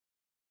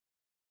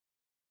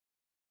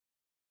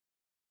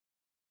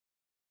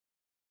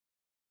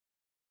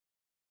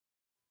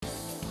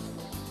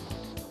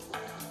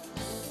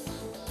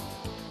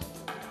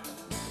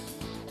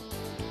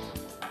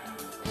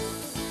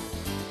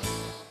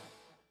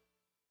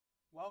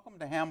Welcome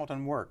to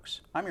Hamilton Works.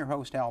 I'm your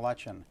host, Al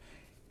Lutchin,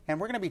 and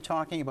we're going to be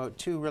talking about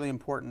two really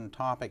important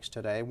topics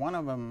today. One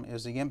of them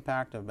is the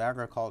impact of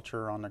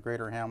agriculture on the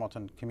greater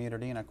Hamilton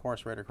community and, of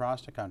course, right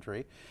across the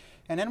country.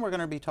 And then we're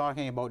going to be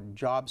talking about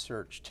job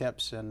search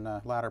tips in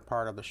the latter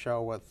part of the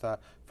show with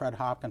Fred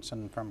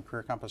Hopkinson from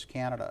Career Compass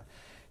Canada.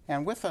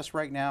 And with us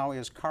right now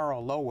is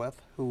Carl Lowith,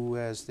 who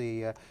is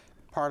the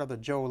part of the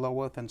Joe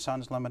Lowith and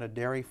Sons Limited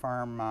Dairy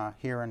Farm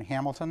here in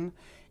Hamilton,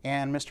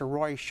 and Mr.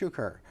 Roy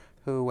Schuker,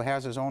 who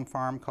has his own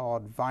farm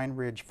called Vine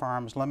Ridge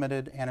Farms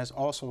Limited and is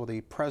also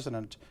the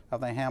president of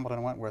the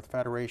Hamilton Wentworth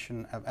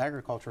Federation of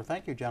Agriculture.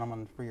 Thank you,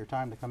 gentlemen, for your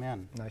time to come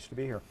in. Nice to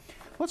be here.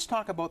 Let's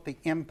talk about the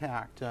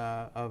impact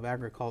of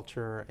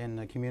agriculture in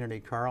the community,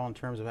 Carl, in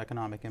terms of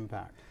economic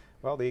impact.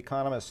 Well, the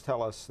economists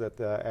tell us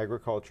that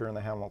agriculture in the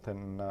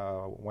Hamilton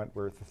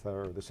Wentworth,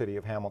 or the city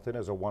of Hamilton,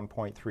 is a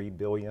 $1.3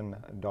 billion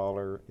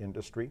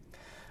industry.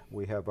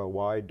 We have a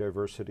wide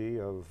diversity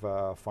of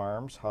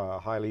farms,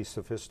 highly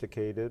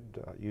sophisticated,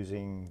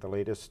 using the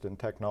latest in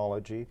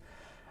technology,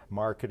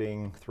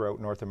 marketing throughout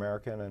North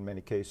America and in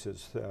many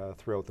cases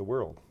throughout the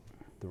world.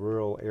 The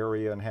rural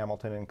area in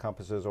Hamilton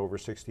encompasses over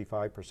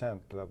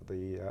 65%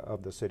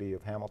 of the city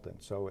of Hamilton,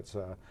 so it's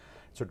a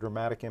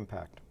dramatic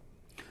impact.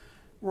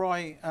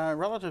 Roy,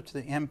 relative to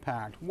the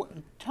impact,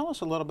 tell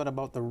us a little bit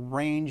about the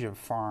range of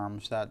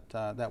farms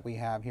that we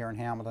have here in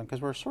Hamilton,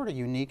 because we're sort of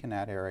unique in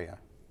that area.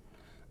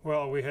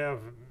 Well, we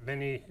have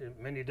many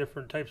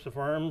different types of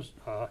farms.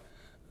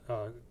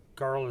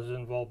 Carl is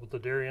involved with the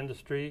dairy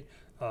industry.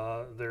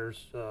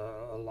 There's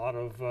a lot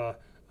of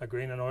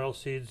grain and oil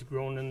seeds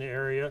grown in the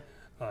area.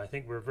 I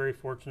think we're very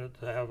fortunate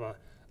to have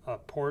a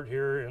port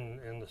here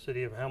in the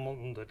city of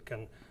Hamilton that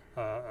can,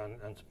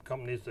 and some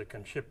companies that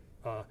can ship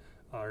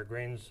our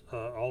grains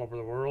all over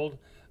the world,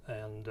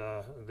 and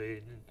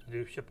they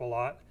do ship a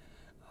lot.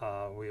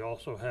 We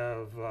also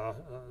have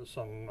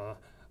some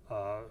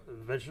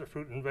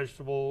fruit and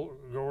vegetable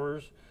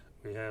growers.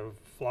 We have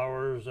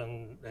flowers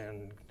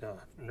and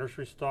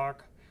nursery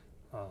stock,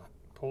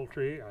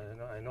 poultry.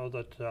 I know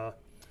that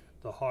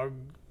the hog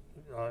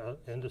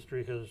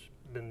industry has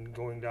been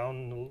going down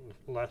in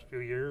the last few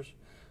years,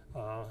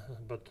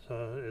 but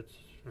it's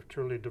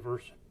truly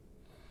diverse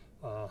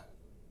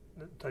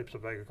types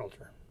of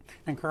agriculture.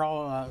 And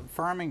Carl,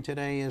 farming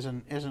today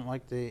isn't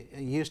like it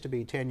used to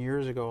be 10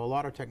 years ago. A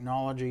lot of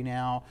technology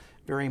now,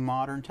 very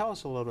modern. Tell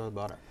us a little bit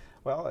about it.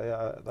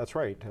 Well, that's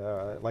right.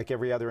 Like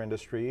every other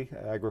industry,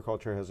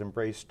 agriculture has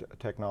embraced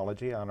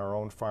technology. On our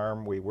own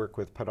farm, we work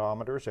with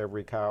pedometers.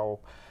 Every cow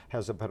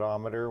has a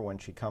pedometer. When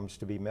she comes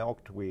to be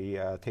milked, we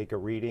take a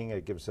reading.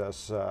 It gives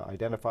us,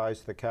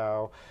 identifies the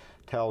cow,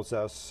 tells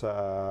us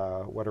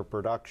what her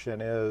production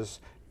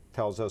is,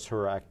 tells us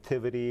her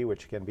activity,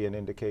 which can be an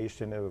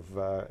indication of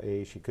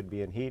A, she could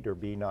be in heat, or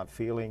B, not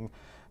feeling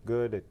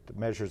good. It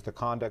measures the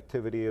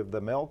conductivity of the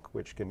milk,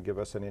 which can give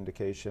us an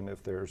indication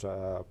if there's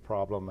a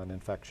problem, an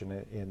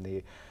infection in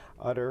the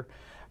udder.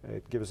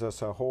 It gives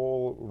us a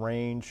whole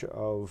range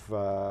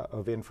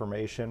of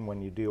information when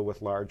you deal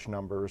with large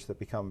numbers that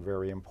become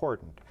very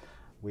important.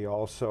 We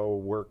also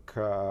work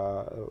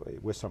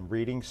with some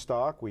breeding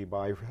stock. We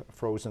buy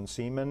frozen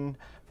semen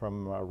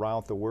from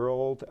around the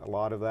world. A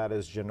lot of that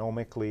is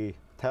genomically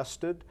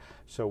tested,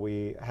 so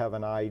we have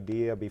an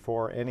idea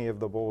before any of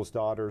the bull's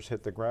daughters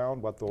hit the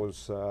ground what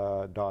those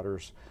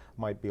daughters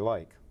might be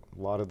like.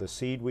 A lot of the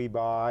seed we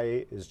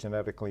buy is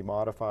genetically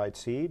modified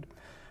seed,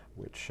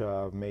 which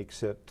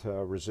makes it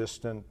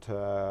resistant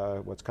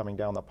to what's coming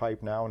down the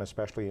pipe now, and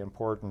especially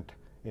important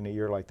in a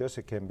year like this.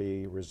 It can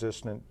be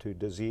resistant to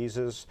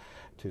diseases,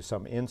 to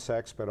some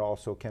insects, but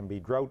also can be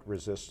drought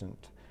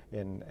resistant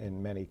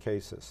in many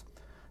cases.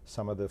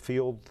 Some of the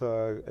field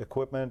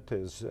equipment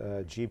is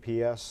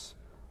GPS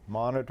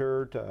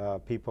monitored.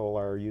 People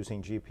are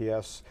using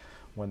GPS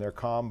when they're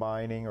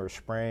combining or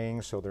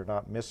spraying, so they're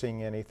not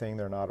missing anything,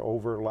 they're not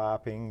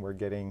overlapping. We're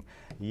getting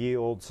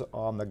yields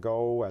on the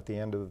go. At the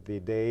end of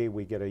the day,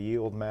 we get a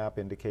yield map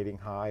indicating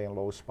high and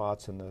low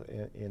spots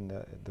in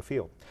the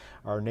field.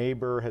 Our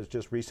neighbor has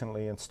just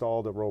recently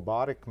installed a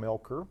robotic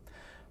milker.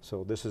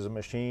 So this is a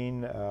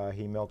machine.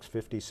 He milks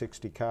 50,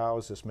 60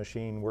 cows. This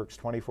machine works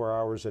 24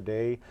 hours a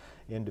day,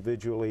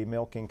 individually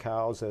milking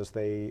cows as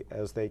they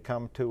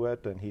come to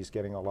it, and he's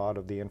getting a lot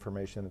of the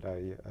information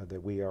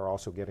that we are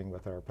also getting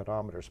with our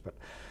pedometers. But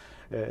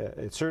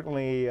it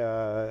certainly,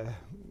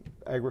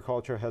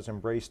 agriculture has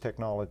embraced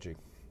technology.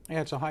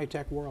 Yeah, it's a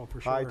high-tech world for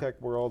sure.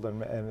 High-tech world,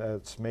 and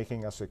it's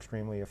making us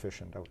extremely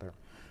efficient out there.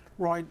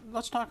 Roy,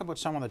 let's talk about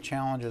some of the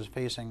challenges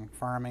facing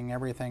farming,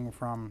 everything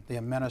from the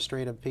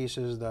administrative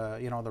pieces,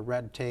 the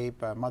red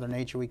tape, Mother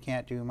Nature we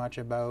can't do much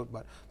about,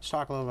 but let's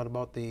talk a little bit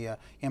about the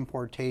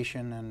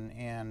importation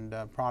and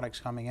products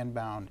coming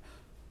inbound.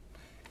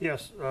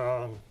 Yes,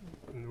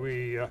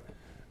 we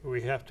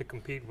have to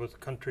compete with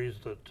countries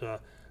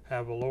that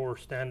have a lower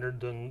standard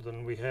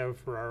than we have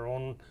for our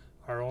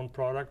own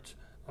products.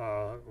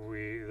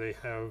 They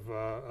have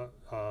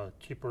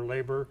cheaper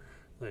labor.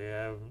 They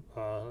have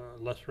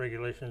less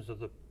regulations of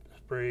the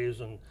sprays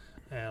and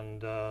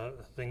and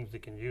things they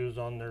can use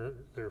on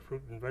their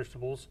fruit and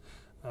vegetables.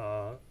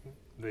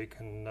 They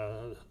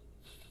can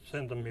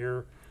send them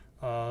here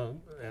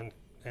and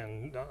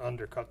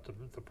undercut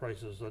the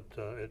prices that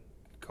it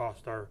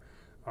cost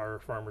our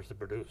farmers to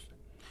produce.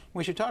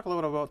 We should talk a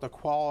little bit about the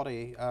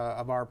quality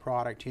of our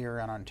product here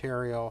in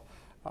Ontario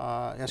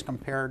as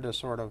compared to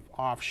sort of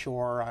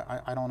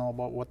offshore. I don't know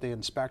about what the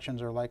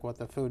inspections are like with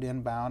the food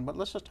inbound, but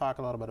let's just talk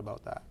a little bit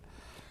about that.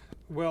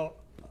 Well,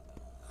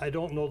 I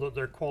don't know that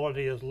their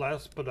quality is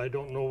less, but I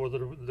don't know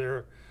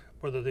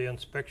whether the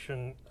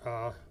inspection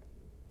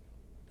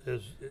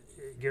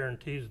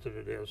guarantees that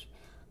it is.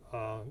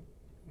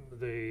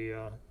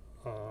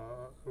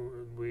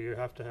 We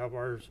have to have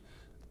ours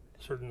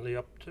certainly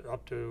up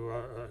to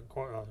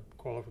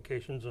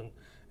qualifications,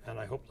 and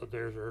I hope that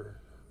theirs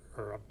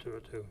are up to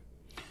it too.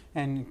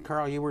 And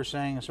Carl, you were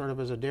saying, sort of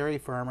as a dairy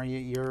farmer,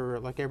 you're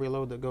like every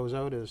load that goes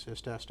out is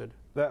tested.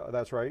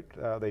 That's right.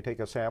 They take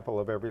a sample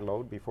of every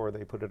load before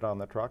they put it on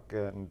the truck,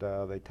 and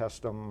they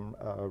test them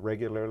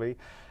regularly.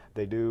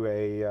 They do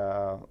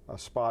a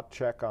spot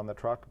check on the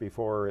truck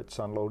before it's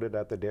unloaded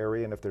at the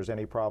dairy, and if there's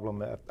any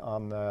problem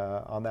on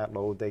that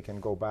load, they can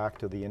go back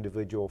to the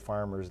individual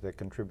farmers that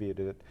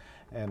contributed it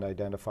and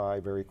identify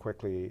very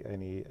quickly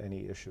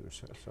any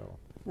issues. So,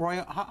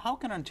 Roy, how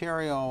can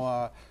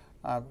Ontario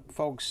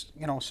folks,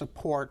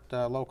 support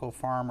local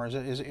farmers?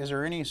 Is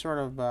there any sort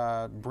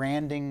of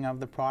branding of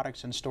the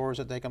products in stores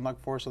that they can look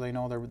for so they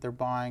know they're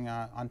buying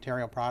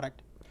Ontario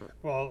product?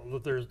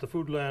 Well, there's the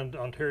Foodland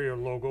Ontario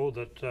logo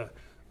that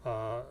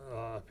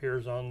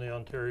appears on the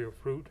Ontario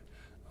fruit.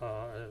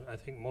 I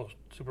think most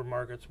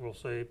supermarkets will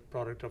say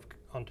product of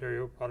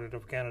Ontario, product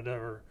of Canada,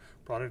 or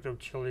product of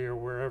Chile, or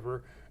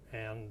wherever,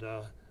 and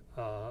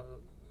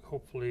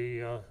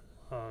hopefully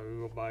we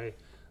will buy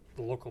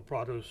the local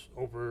produce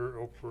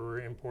over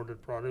imported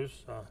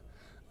produce.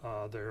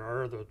 There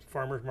are the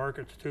farmers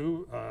markets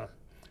too.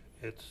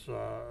 It's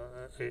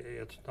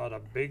not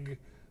a big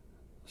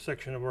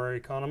section of our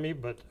economy,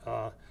 but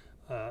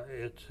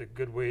it's a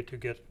good way to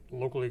get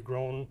locally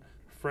grown,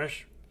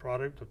 fresh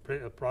product.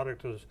 A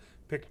product is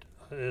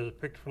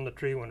picked from the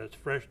tree when it's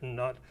fresh and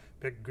not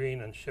picked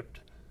green and shipped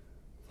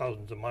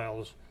thousands of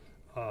miles.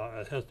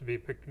 It has to be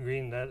picked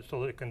green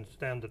so that it can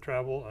stand the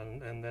travel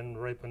and then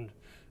ripened,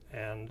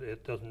 and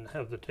it doesn't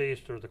have the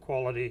taste or the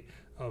quality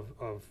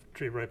of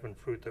tree ripened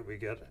fruit that we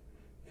get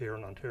here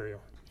in Ontario.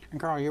 And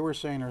Carl, you were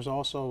saying there's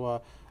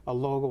also a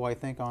logo, I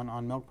think,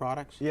 on milk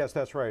products? yes,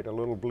 that's right. A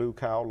little blue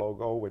cow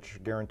logo, which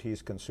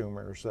guarantees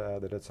consumers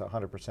that it's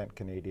 100%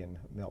 Canadian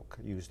milk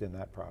used in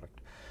that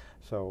product.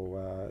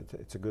 So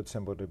it's a good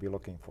symbol to be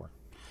looking for.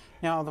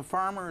 Now, the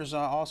farmers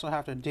also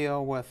have to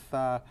deal with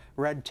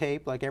red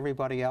tape like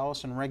everybody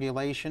else and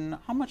regulation.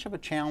 How much of a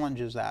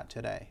challenge is that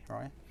today,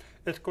 Roy?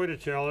 It's quite a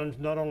challenge,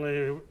 not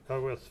only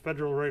with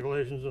federal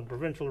regulations and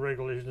provincial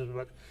regulations,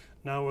 but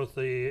now with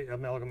the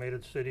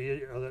amalgamated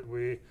city that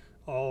we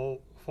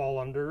all fall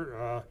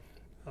under.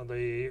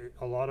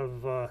 A lot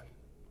of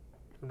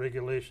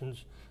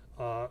regulations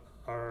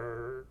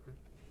are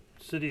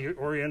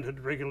city-oriented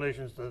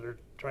regulations that are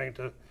trying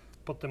to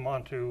put them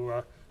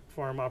onto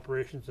farm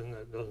operations, and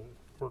that doesn't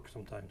work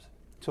sometimes.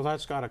 So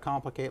that's got to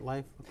complicate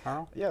life,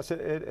 Carl? Yes,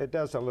 it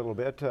does a little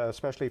bit,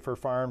 especially for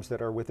farms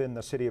that are within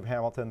the city of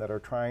Hamilton that are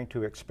trying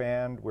to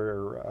expand,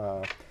 where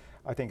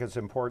I think it's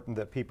important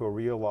that people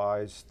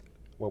realize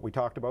what we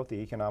talked about,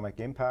 the economic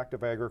impact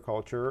of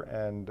agriculture,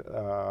 and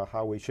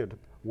how we should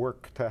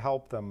work to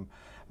help them,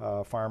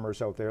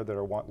 farmers out there that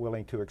are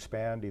willing to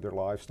expand either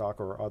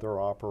livestock or other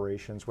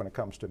operations when it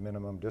comes to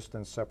minimum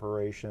distance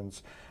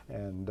separations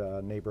and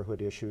neighborhood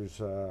issues,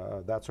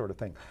 that sort of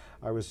thing.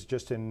 I was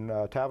just in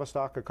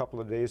Tavistock a couple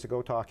of days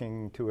ago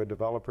talking to a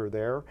developer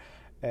there,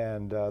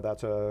 and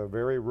that's a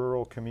very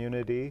rural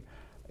community.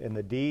 In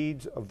the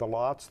deeds of the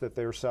lots that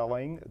they're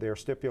selling, they're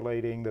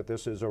stipulating that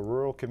this is a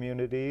rural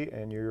community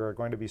and you are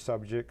going to be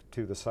subject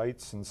to the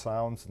sights and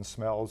sounds and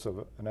smells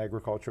of an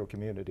agricultural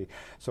community.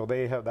 So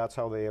that's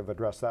how they have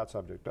addressed that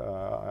subject.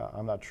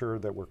 I'm not sure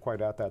that we're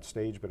quite at that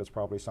stage, but it's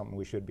probably something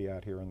we should be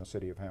at here in the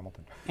city of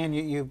Hamilton. And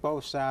you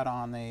both sat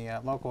on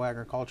the local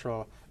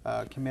agricultural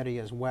committee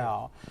as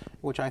well,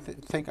 which I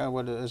think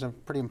is a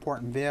pretty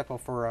important vehicle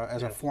for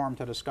as a forum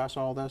to discuss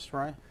all this,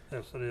 right?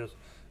 Yes, it is.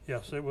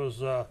 Yes, it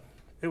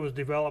was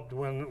developed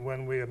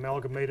when we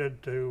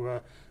amalgamated to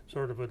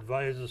sort of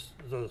advise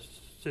the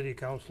city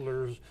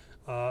councilors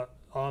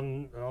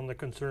on the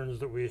concerns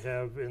that we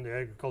have in the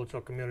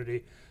agricultural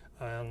community,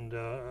 and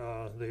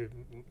a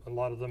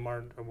lot of them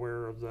aren't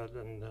aware of that,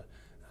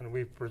 and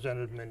we've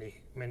presented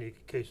many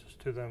cases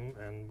to them,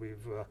 and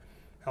we've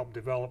helped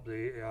develop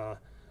the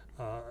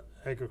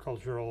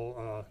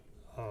agricultural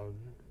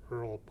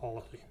rural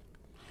policy.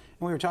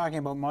 We were talking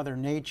about Mother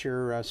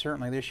Nature.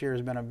 Certainly this year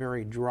has been a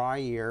very dry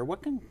year.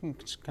 What can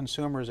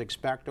consumers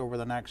expect over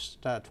the next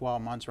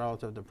 12 months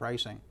relative to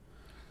pricing?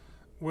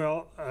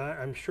 Well,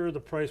 I'm sure the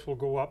price will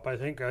go up. I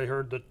think I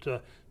heard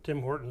that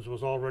Tim Hortons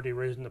was already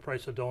raising the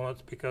price of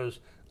donuts because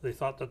they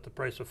thought that the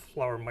price of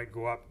flour might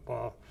go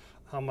up.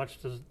 How much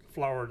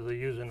flour do they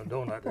use in a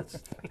donut? It's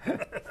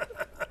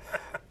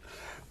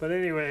But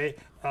anyway,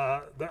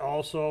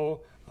 also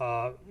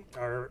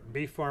our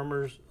beef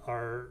farmers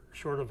are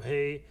short of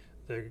hay.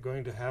 They're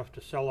going to have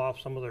to sell off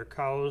some of their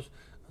cows,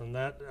 and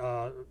that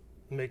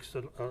makes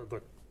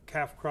the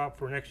calf crop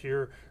for next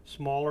year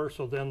smaller.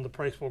 So then the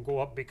price will go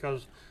up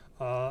because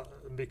there'll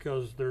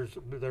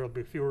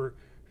be fewer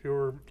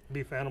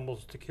beef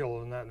animals to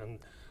kill, and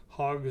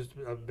hogs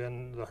have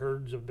been, the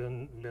herds have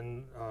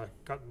been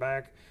cut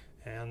back,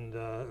 and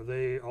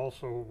they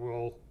also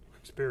will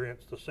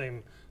experience the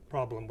same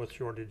problem with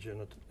shortage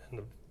in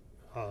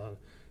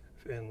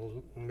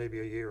maybe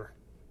a year.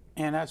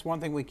 And that's one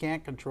thing we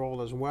can't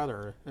control is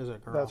weather, is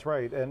it, Carl? That's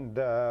right, and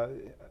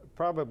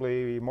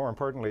probably more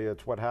importantly,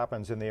 it's what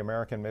happens in the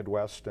American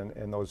Midwest and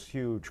in those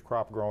huge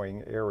crop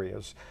growing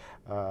areas,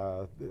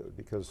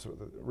 because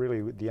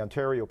really the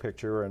Ontario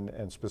picture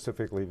and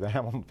specifically the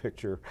Hamilton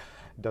picture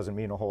doesn't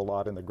mean a whole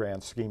lot in the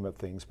grand scheme of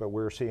things, but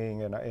we're seeing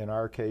in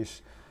our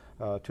case,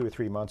 2 or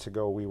 3 months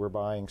ago, we were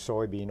buying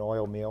soybean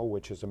oil meal,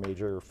 which is a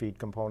major feed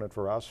component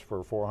for us,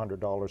 for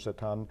 $400 a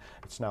ton.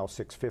 It's now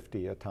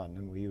 $650 a ton,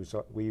 and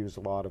we use a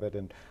lot of it.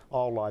 And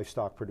all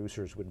livestock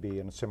producers would be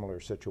in a similar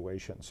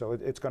situation. So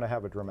it's going to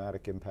have a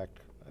dramatic impact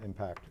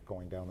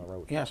going down the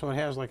road. Yeah, so it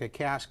has like a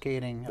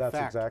cascading effect.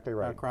 That's exactly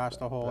right. Across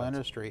the whole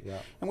industry. Yeah.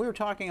 And we were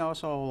talking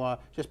also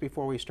just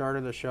before we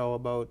started the show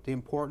about the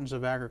importance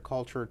of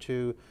agriculture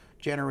to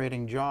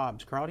generating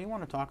jobs. Carl, do you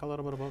want to talk a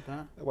little bit about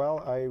that?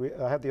 Well, I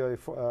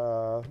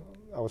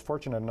was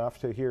fortunate enough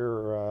to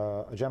hear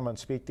a gentleman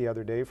speak the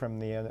other day from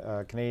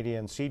the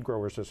Canadian Seed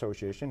Growers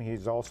Association.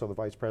 He's also the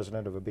vice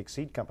president of a big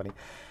seed company,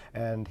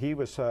 and he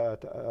was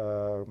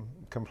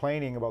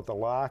complaining about the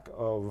lack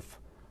of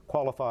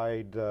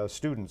qualified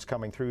students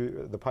coming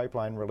through the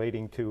pipeline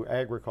relating to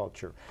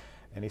agriculture.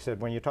 And he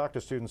said, when you talk to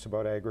students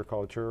about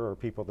agriculture or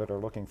people that are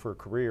looking for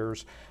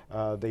careers,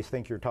 they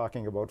think you're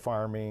talking about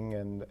farming,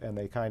 and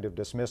they kind of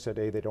dismiss it.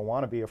 A, they don't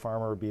want to be a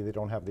farmer, or B, they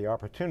don't have the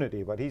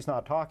opportunity. But he's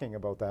not talking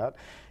about that.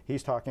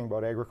 He's talking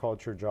about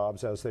agriculture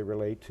jobs as they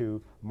relate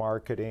to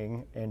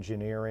marketing,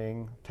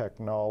 engineering,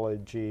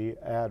 technology,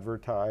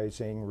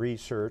 advertising,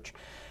 research.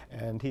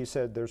 And he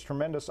said there's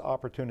tremendous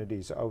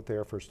opportunities out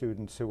there for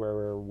students who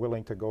are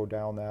willing to go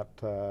down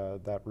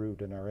that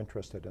route and are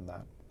interested in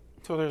that.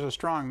 So there's a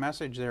strong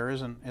message there,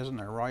 isn't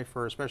there, Roy,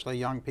 for especially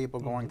young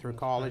people going through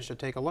college to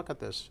take a look at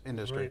this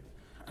industry.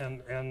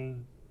 Right.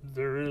 And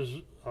there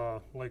is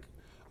like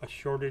a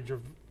shortage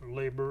of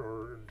labor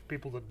or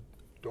people that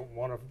don't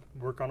want to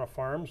work on a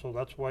farm, so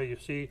that's why you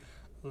see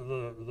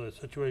the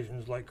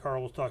situations like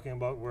Carl was talking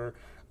about, where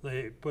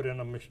they put in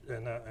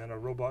a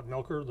robot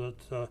milker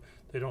that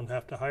they don't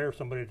have to hire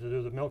somebody to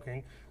do the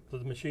milking, the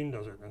machine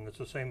does it. And it's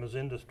the same as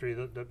industry,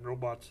 that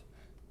robots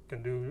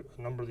can do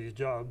a number of these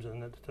jobs,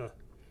 and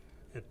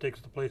it takes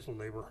the place of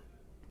labor.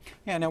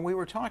 Yeah, now we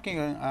were talking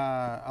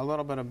a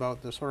little bit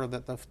about the sort of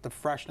the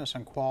freshness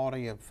and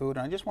quality of food,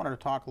 and I just wanted to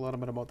talk a little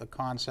bit about the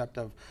concept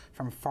of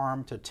from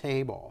farm to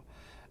table,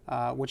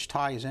 which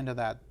ties into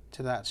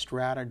that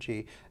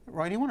strategy.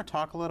 Roy, do you want to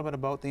talk a little bit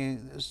about the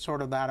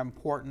sort of that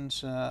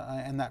importance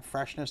and that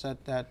freshness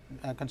that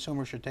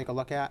consumers should take a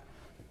look at?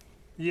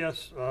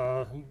 Yes,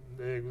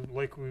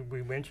 like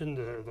we mentioned,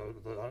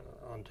 the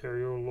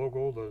Ontario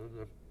logo,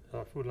 the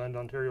Foodland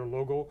Ontario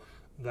logo,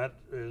 that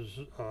is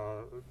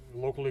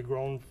locally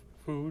grown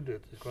food.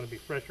 It's going to be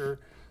fresher.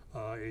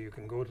 You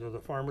can go to the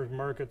farmers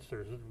markets.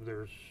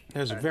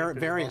 There's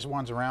various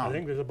ones around. I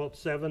think there's about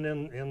 7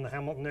 in the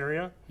Hamilton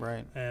area.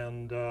 Right.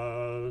 And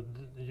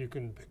you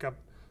can pick up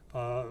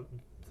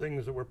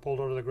things that were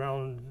pulled out of the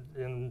ground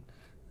in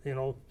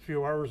a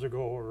few hours ago,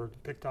 or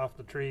picked off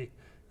the tree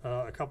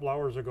a couple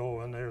hours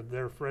ago, and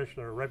they're fresh.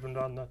 They're ripened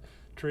on the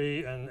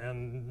tree,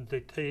 and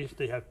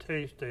they have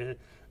taste.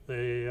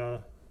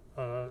 They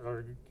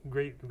are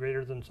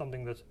greater than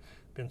something that's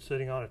been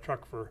sitting on a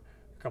truck for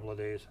a couple of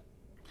days.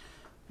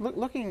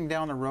 Looking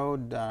down the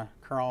road,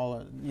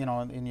 Carl,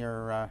 in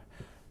your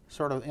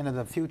sort of into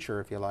the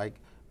future, if you like,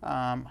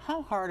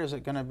 how hard is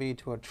it going to be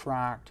to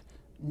attract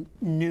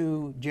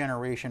new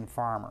generation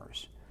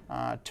farmers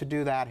to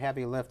do that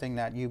heavy lifting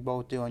that you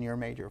both do on your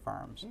major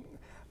farms?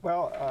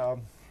 Well,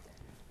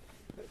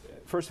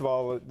 first of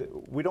all,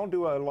 we don't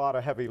do a lot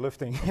of heavy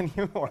lifting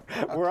anymore.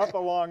 Okay. We're up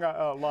along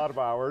a lot of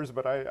hours,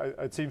 but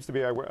it seems to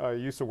be I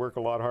used to work a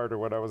lot harder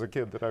when I was a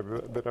kid that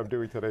I'm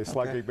doing today,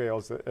 slugging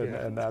bales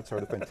and that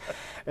sort of thing.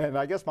 And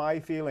I guess my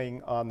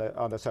feeling on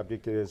the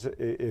subject is,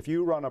 if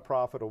you run a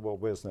profitable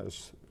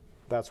business,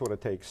 that's what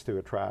it takes to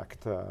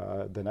attract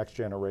the next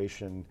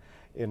generation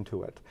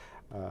into it.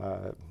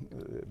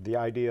 The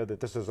idea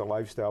that this is a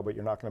lifestyle, but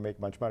you're not going to make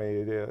much money,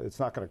 it's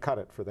not going to cut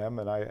it for them,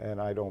 and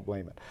I don't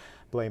blame them.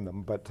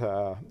 But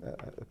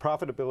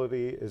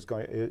profitability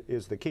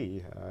is the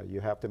key.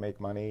 You have to make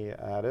money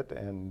at it,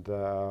 and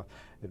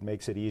it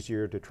makes it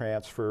easier to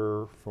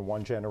transfer from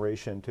one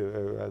generation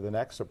to the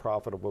next a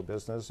profitable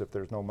business. If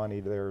there's no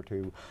money there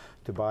to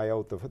buy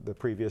out the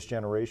previous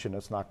generation,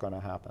 it's not going to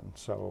happen.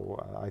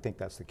 So I think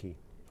that's the key.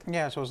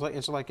 Yeah, so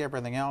it's like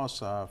everything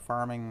else.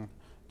 Farming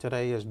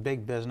today is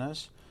big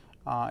business.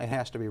 It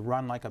has to be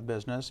run like a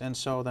business, and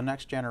so the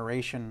next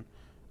generation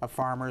of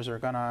farmers are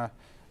going to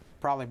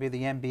probably be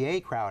the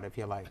MBA crowd, if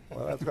you like.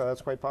 Well,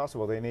 that's quite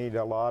possible. They need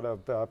a lot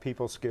of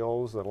people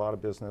skills, a lot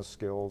of business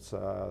skills,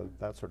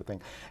 that sort of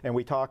thing. And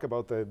we talk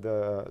about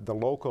the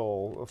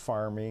local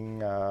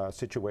farming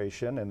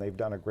situation, and they've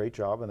done a great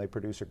job, and they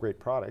produce a great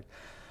product.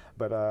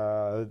 But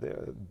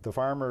the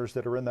farmers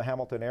that are in the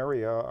Hamilton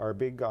area are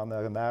big on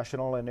the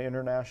national and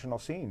international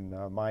scene.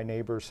 My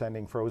neighbor's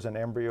sending frozen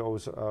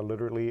embryos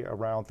literally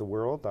around the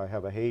world. I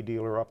have a hay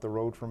dealer up the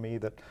road from me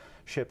that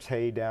ships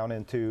hay down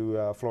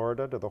into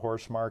Florida to the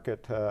horse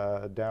market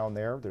down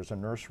there. There's a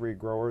nursery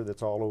grower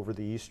that's all over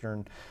the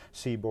eastern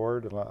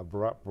seaboard, a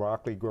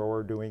broccoli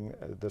grower doing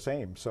the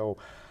same. So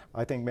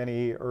I think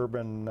many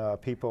urban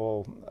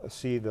people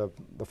see the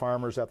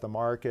farmers at the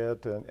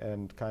market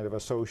and kind of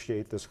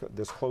associate this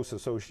close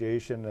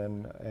association,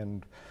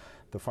 and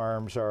the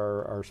farms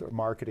are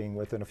marketing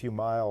within a few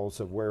miles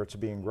of where it's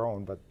being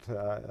grown. But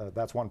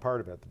that's one part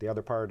of it. The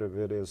other part of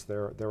it is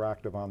they're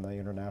active on the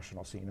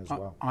international scene as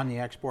well. On the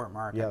export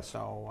market. Yes.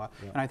 So,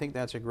 Yeah. and I think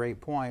that's a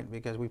great point,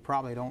 because we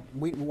probably don't.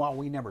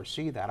 We never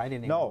see that. I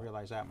didn't even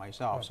realize that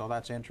myself. So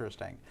that's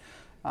interesting.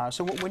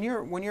 So when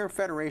your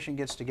federation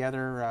gets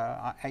together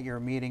at your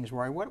meetings,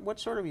 Roy,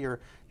 what's sort of your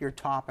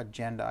top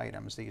agenda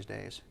items these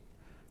days?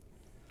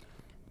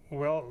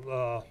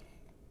 Well,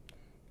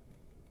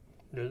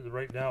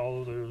 right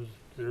now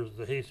there's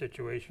the hay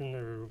situation.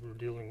 We're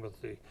dealing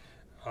with the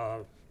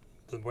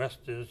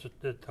West is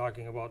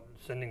talking about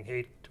sending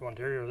hay to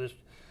Ontario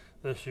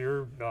this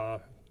year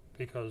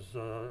because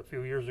a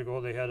few years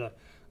ago they had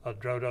a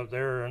drought out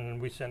there, and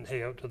we sent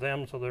hay out to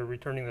them, so they're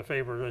returning the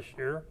favor this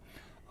year.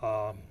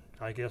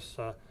 I guess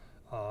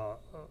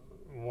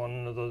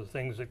one of the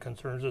things that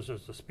concerns us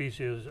is the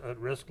species at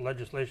risk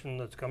legislation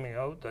that's coming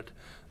out, that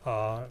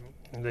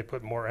they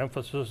put more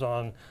emphasis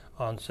on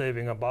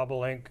saving a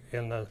bobolink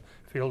in the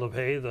field of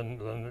hay than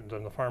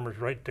the farmer's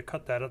right to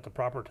cut that at the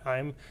proper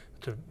time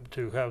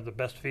to have the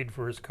best feed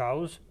for his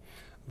cows.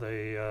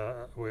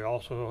 We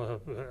also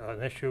have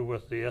an issue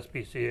with the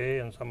SPCA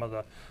and some of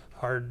the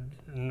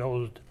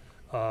hard-nosed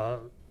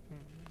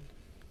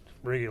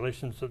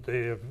regulations that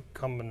they have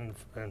come in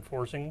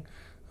enforcing,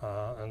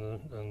 and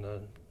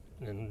the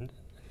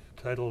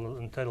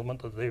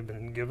entitlement that they've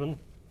been given.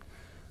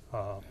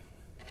 So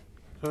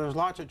there's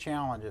lots of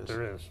challenges.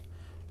 There is.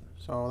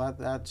 So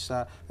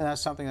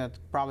that's something that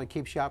probably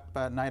keeps you up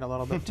at night a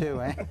little bit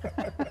too, eh?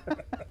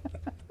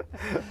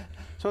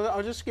 So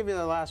I'll just give you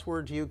the last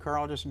word to you,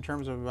 Carl, just in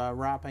terms of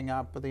wrapping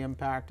up the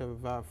impact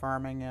of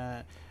farming.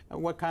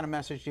 What kind of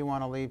message do you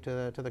want to leave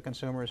to the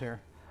consumers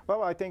here?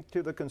 Well, I think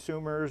to the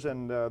consumers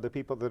and the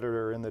people that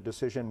are in the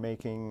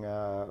decision-making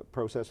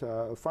process,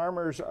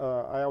 farmers,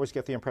 I always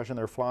get the impression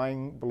they're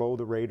flying below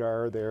the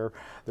radar.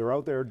 They're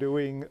out there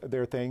doing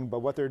their thing, but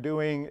what they're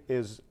doing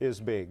is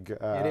big.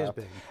 It is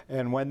big.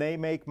 And when they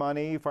make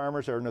money,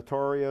 farmers are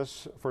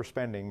notorious for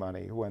spending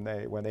money. When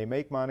they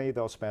make money,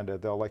 they'll spend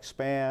it. They'll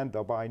expand.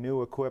 They'll buy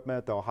new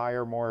equipment. They'll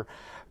hire more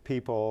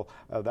people.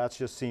 That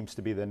just seems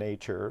to be the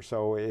nature.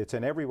 So it's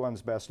in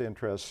everyone's best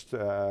interest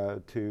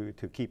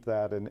to keep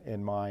that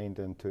in mind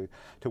and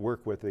to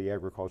work with the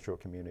agricultural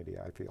community,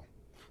 I feel.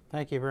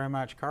 Thank you very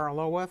much. Carl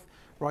Lowith,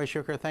 Roy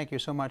Shuker, thank you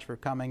so much for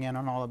coming in,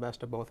 and all the best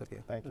to both of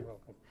you. Thank you. You're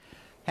welcome.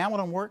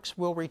 Hamilton Works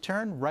will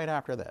return right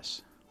after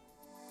this.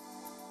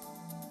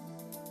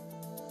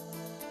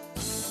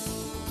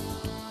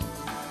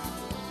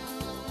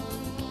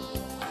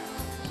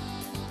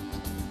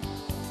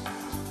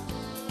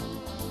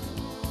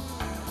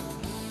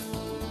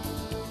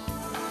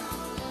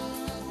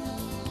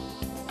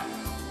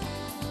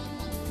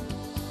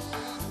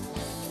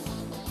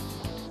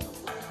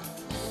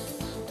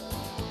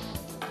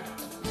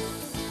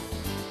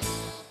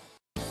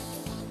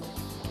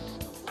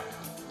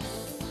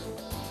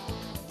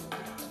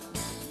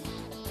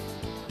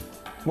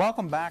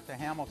 Welcome back to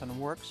Hamilton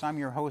Works. I'm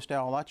your host,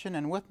 Al Lutchin,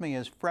 and with me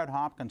is Fred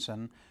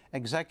Hopkinson,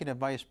 Executive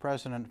Vice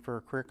President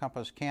for Career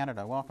Compass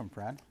Canada. Welcome,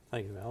 Fred.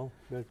 Thank you, Al.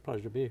 It's a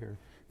pleasure to be here.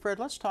 Fred,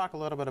 let's talk a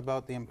little bit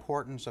about the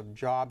importance of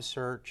job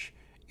search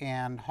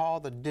and how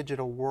the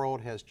digital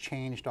world has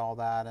changed all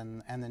that,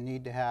 and the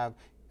need to have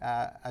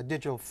a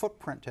digital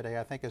footprint today,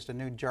 I think, is the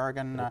new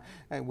jargon.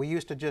 We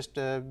used to just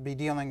be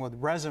dealing with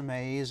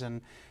resumes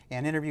and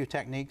interview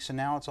techniques, and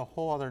now it's a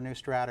whole other new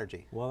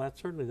strategy. Well,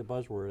 that's certainly the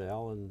buzzword,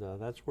 Al, and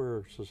that's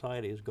where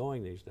society is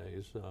going these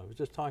days. I was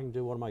just talking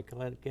to one of my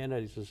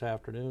candidates this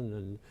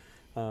afternoon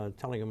and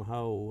telling him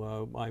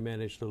how I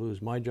managed to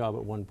lose my job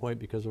at one point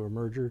because of a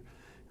merger.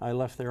 I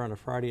left there on a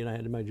Friday and I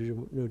had my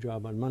new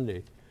job on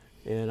Monday.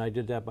 And I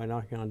did that by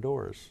knocking on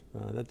doors.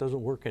 That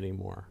doesn't work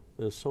anymore.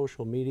 The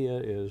social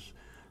media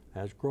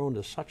has grown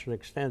to such an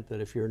extent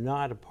that if you're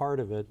not a part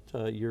of it,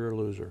 you're a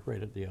loser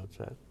right at the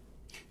outset.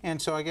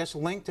 And so I guess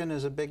LinkedIn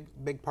is a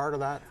big part of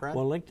that, Fred?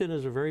 Well, LinkedIn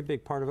is a very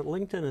big part of it.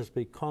 LinkedIn has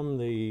become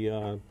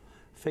the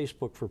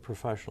Facebook for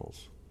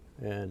professionals.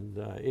 And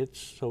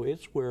it's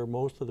where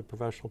most of the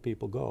professional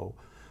people go.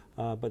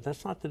 But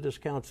that's not to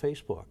discount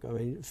Facebook. I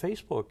mean,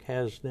 Facebook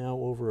has now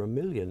over a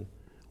billion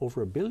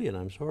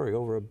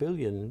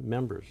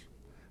members,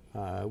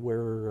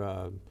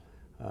 where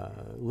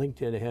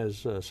LinkedIn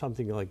has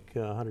something like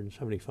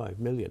 175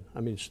 million.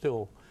 I mean,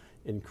 still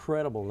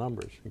incredible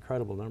numbers,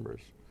 incredible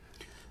numbers.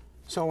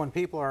 So when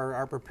people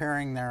are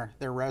preparing their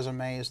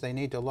resumes, they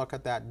need to look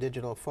at that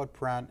digital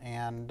footprint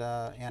and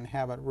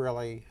have it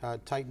really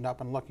tightened up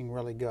and looking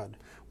really good.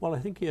 Well, I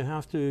think you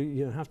have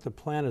to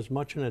plan as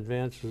much in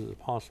advance as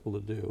it's possible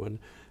to do. And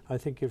I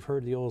think you've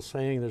heard the old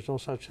saying, there's no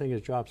such thing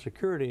as job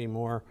security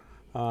anymore.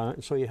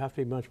 So you have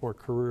to be much more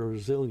career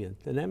resilient.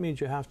 And that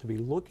means you have to be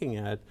looking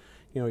at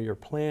your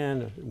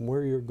plan,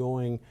 where you're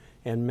going,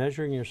 and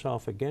measuring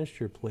yourself against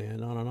your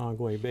plan on an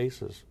ongoing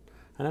basis.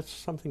 And that's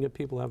something that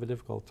people have a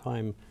difficult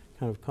time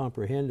kind of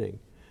comprehending.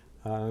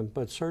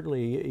 But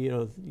certainly,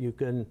 you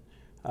can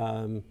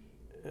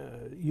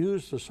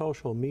use the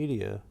social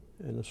media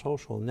and the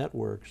social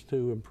networks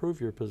to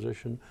improve your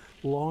position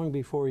long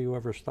before you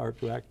ever start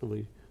to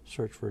actively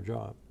search for a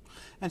job.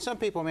 And some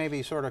people may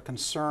be sort of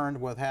concerned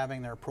with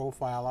having their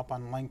profile up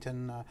on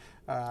LinkedIn,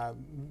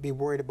 be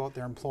worried about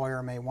their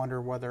employer, may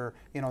wonder whether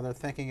they're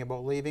thinking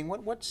about leaving.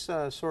 What's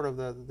sort of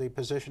the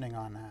positioning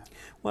on that?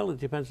 Well, it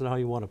depends on how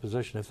you want to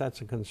position. If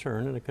that's a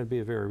concern, and it could be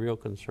a very real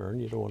concern,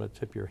 you don't want to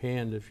tip your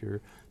hand if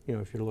you're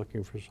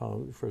looking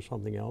for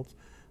something else.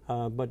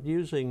 But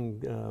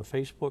using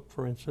Facebook,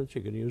 for instance,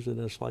 you can use it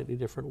in a slightly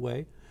different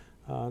way.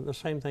 The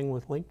same thing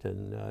with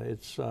LinkedIn.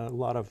 It's a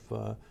lot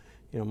of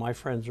my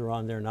friends are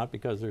on there not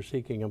because they're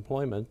seeking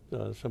employment,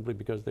 simply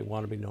because they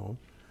want to be known.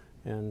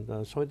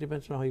 And so it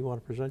depends on how you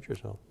want to present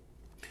yourself.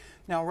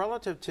 Now,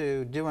 relative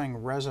to doing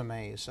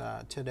resumes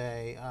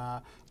today,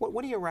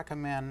 what do you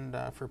recommend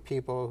for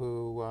people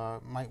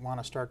who might want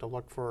to start to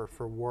look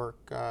for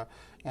work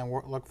and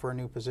look for a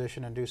new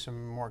position and do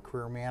some more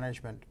career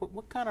management?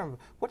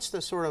 What's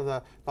the sort of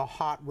the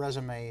hot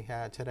resume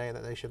today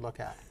that they should look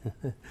at?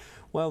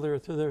 Well,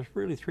 there's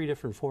really three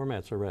different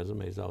formats of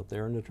resumes out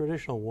there, and the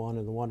traditional one,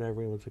 and the one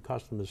everyone's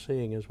accustomed to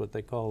seeing, is what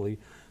they call the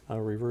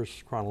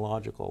reverse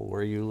chronological,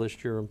 where you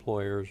list your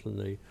employers and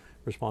the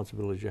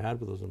responsibilities you had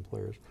with those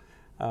employers.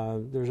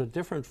 There's a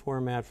different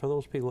format for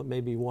those people that may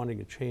be wanting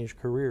to change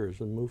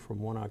careers and move from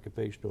one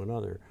occupation to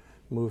another,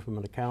 move from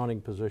an accounting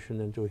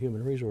position into a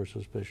human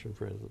resources position,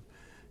 for instance.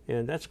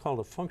 And that's called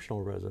a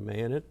functional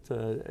resume, and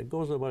it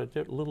goes about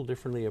it a little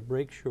differently. It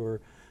breaks your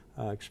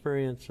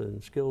experience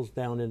and skills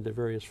down into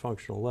various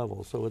functional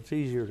levels, so it's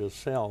easier to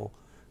sell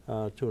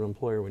to an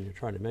employer when you're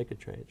trying to make a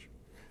change.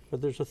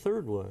 But there's a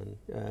third one,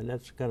 and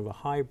that's kind of a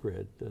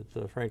hybrid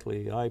that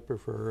frankly I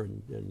prefer,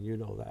 and you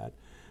know that,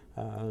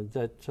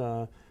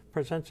 that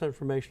presents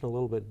information a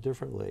little bit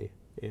differently,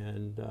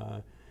 and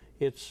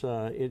it's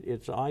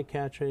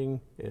eye-catching,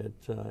 it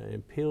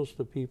appeals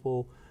to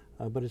people,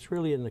 but it's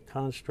really in the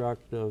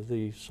construct of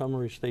the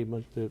summary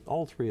statement that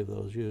all three of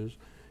those use,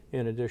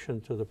 in addition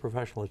to the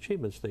professional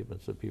achievement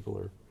statements that people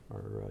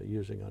are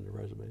using on their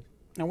resumes.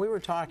 And we were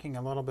talking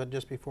a little bit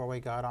just before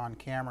we got on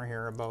camera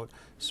here about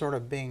sort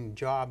of being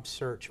job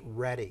search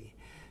ready,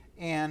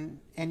 and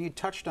you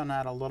touched on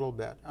that a little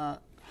bit.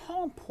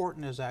 How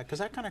important is that? Because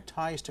that kind of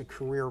ties to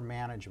career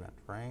management,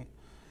 right?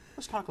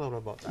 Let's talk a little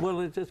bit about that.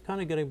 Well, it's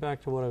kind of getting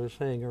back to what I was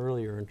saying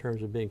earlier in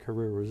terms of being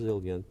career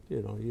resilient.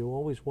 You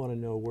always want to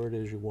know where it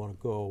is you want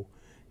to go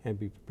and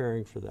be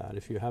preparing for that.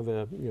 If you have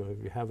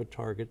a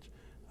target,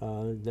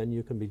 then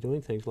you can be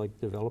doing things like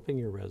developing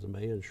your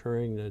resume,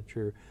 ensuring that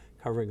you're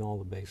covering all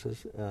the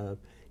bases,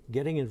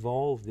 getting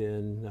involved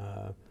in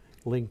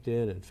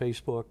LinkedIn and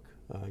Facebook,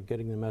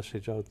 getting the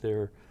message out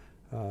there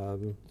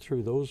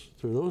through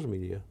those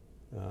media,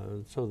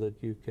 so that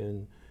you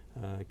can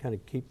kind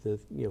of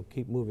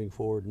keep moving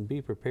forward and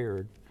be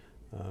prepared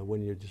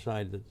when you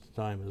decide that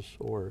the time is,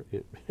 or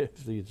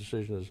if the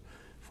decision is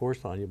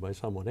forced on you by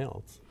someone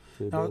else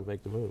to be able to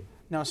make the move.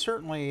 Now,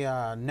 certainly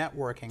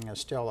networking is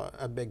still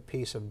a big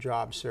piece of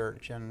job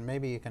search, and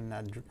maybe you can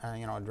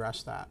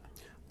address that.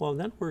 Well,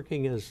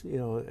 networking is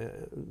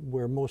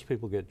where most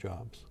people get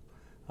jobs.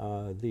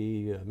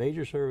 The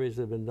major surveys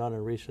that have been done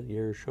in recent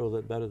years show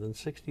that better than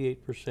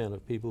 68%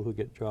 of people who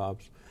get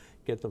jobs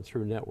get them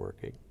through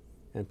networking.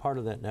 And part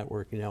of that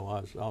networking now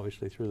is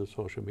obviously through the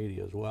social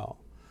media as well.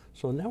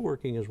 So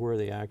networking is where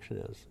the action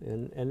is.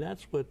 And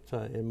that's what,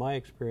 in my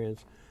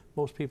experience,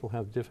 most people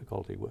have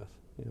difficulty with.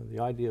 The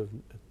idea of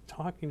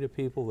talking to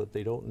people that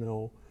they don't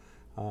know,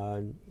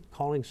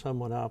 calling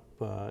someone up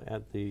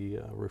at the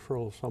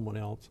referral of someone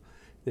else,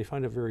 they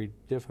find it very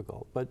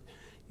difficult. But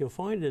you'll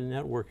find in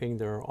networking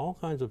there are all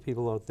kinds of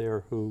people out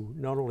there who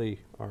not only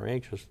are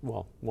anxious,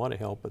 well, want to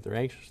help, but they're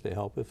anxious to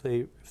help if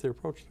they're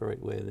approached the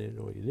right way and they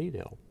know you need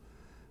help.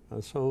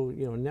 So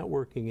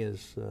networking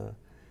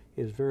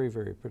is very,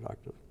 very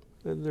productive.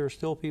 There are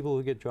still people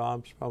who get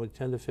jobs, probably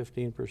 10 to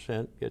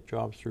 15% get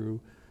jobs through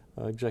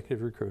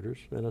executive recruiters,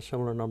 and a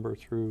similar number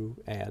through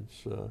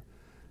ads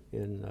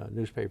in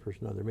newspapers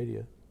and other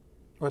media.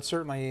 But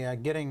certainly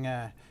getting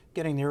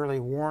the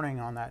early warning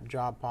on that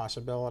job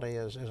possibility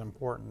is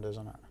important,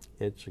 isn't it?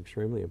 It's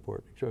extremely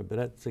important. Sure. But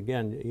that's,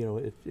 again,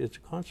 it's a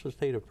constant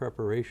state of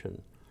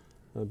preparation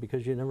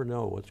because you never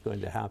know what's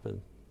going to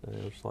happen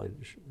slide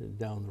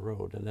down the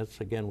road. And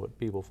that's, again, what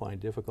people find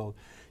difficult.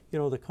 You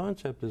know, the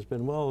concept has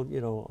been, well,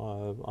 you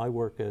know, I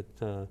work at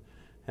the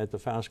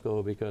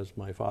FASCO because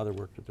my father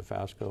worked at the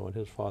FASCO and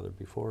his father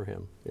before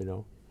him, you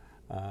know.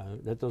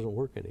 That doesn't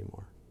work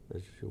anymore,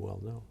 as you well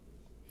know.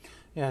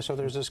 Yeah, so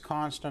there's this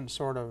constant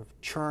sort of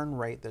churn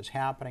rate that's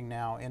happening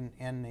now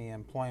in the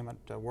employment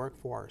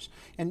workforce.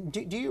 And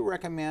do you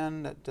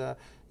recommend that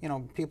you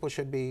know, people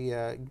should be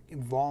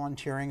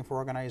volunteering for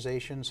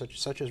organizations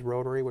such as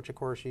Rotary, which of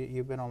course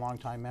you've been a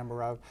long-time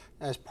member of,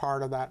 as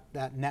part of that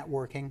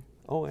networking?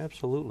 Oh,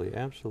 absolutely,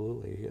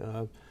 absolutely.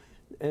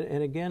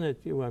 And again,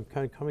 I'm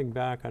kind of coming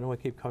back. I know I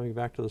keep coming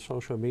back to the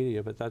social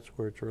media, but that's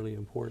where it's really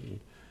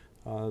important.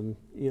 You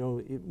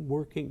know,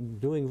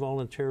 doing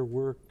volunteer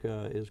work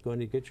is going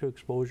to get you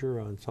exposure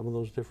on some of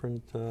those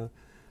different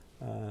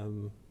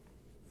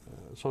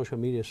social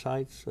media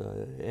sites.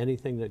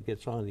 Anything that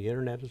gets on the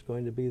internet is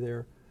going to be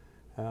there.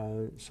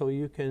 So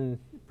you can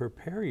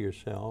prepare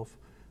yourself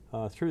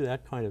through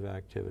that kind of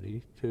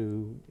activity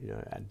to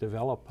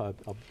develop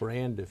a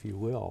brand, if you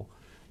will,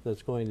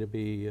 that's going to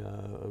be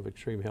of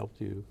extreme help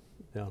to you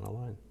down the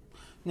line.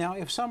 Now,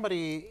 if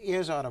somebody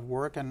is out of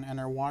work and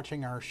they're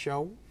watching our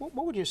show,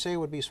 what would you say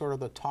would be sort of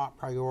the top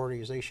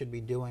priorities they should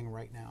be doing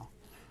right now?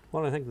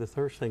 Well, I think the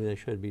first thing they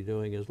should be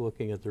doing is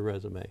looking at their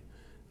resume.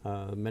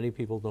 Many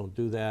people don't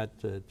do that.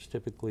 It's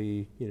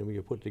typically, you know,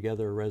 you put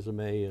together a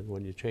resume, and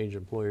when you change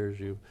employers,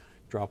 you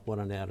drop one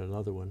and add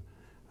another one.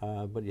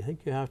 But you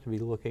think you have to be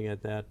looking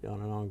at that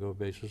on an ongoing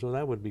basis. So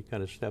that would be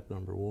kind of step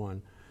number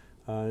one.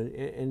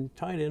 And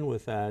tied in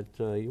with that,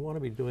 you want to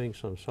be doing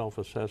some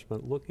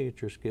self-assessment, looking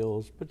at your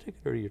skills,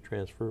 particularly your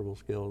transferable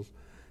skills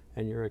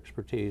and your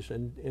expertise,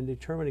 and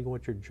determining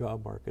what your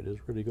job market is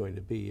really going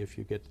to be if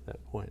you get to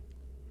that point.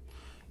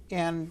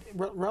 And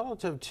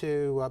relative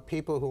to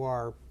people who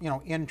are, you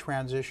know, in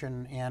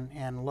transition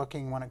and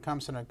looking when it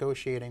comes to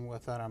negotiating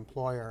with an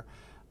employer,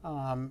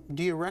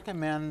 do you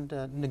recommend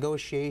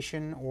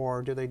negotiation,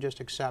 or do they just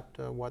accept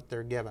what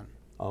they're given?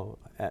 Oh,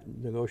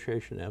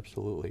 negotiation,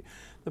 absolutely.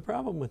 The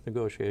problem with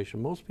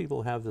negotiation, most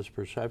people have this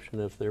perception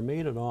if they're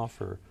made an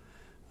offer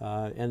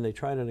and they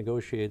try to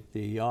negotiate,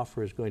 the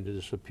offer is going to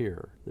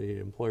disappear. The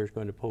employer is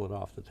going to pull it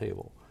off the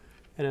table.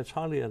 And it's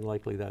highly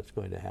unlikely that's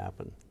going to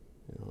happen.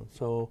 You know?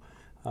 So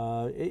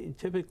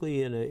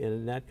typically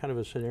in that kind of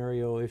a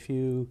scenario, if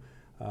you,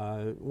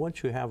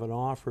 once you have an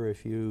offer,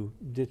 if you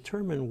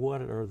determine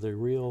what are the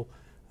real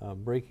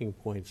breaking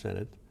points in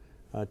it,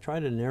 try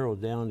to narrow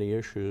down the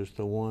issues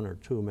to one or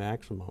two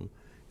maximum,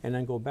 and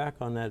then go back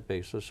on that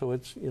basis. So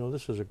it's, you know,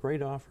 this is a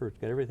great offer, it's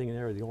got everything in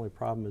there, the only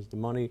problem is the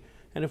money,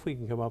 and if we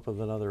can come up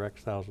with another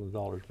X thousand of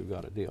dollars, we've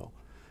got a deal.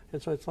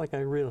 And so it's like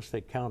a real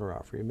estate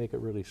counteroffer. You make it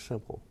really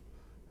simple,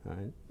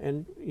 right?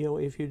 And, you know,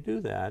 if you do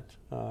that,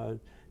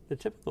 the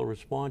typical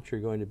response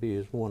you're going to be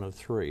is one of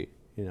three,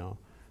 you know.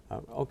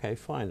 Okay,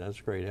 fine, that's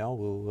great, Al,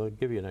 we'll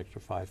give you an extra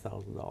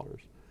 $5,000.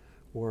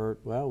 Or,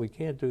 well, we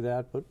can't do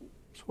that, but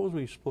suppose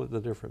we split the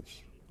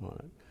difference on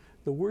it.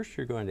 The worst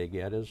you're going to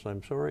get is,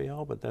 I'm sorry,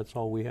 Al, but that's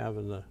all we have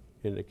in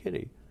the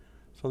kitty.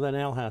 So then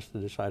Al has to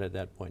decide at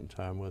that point in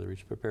time whether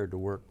he's prepared to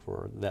work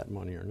for that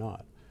money or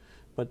not.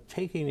 But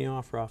taking the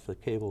offer off the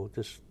table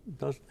just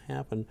doesn't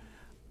happen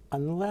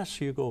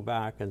unless you go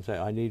back and say,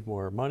 I need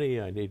more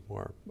money, I need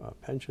more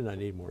pension, I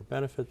need more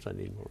benefits, I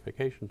need more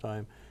vacation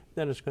time.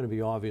 Then it's going to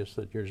be obvious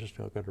that you're just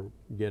not going to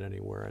get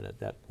anywhere, and at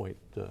that point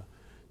the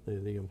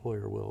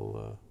employer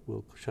will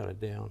shut it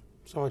down.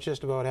 So it's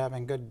just about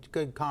having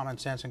good common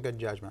sense and good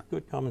judgment.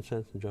 Good common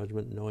sense and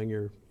judgment, knowing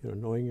your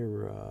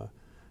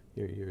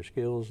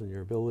skills and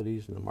your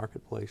abilities in the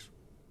marketplace.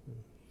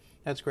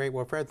 That's great.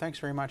 Well, Fred, thanks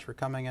very much for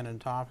coming in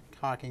and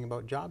talking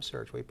about job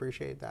search. We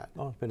appreciate that.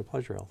 Oh, it's been a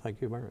pleasure, Al.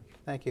 Thank you very much.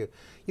 Thank you.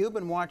 You've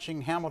been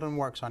watching Hamilton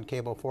Works on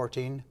Cable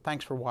 14.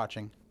 Thanks for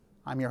watching.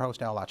 I'm your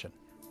host, Al Lutchin.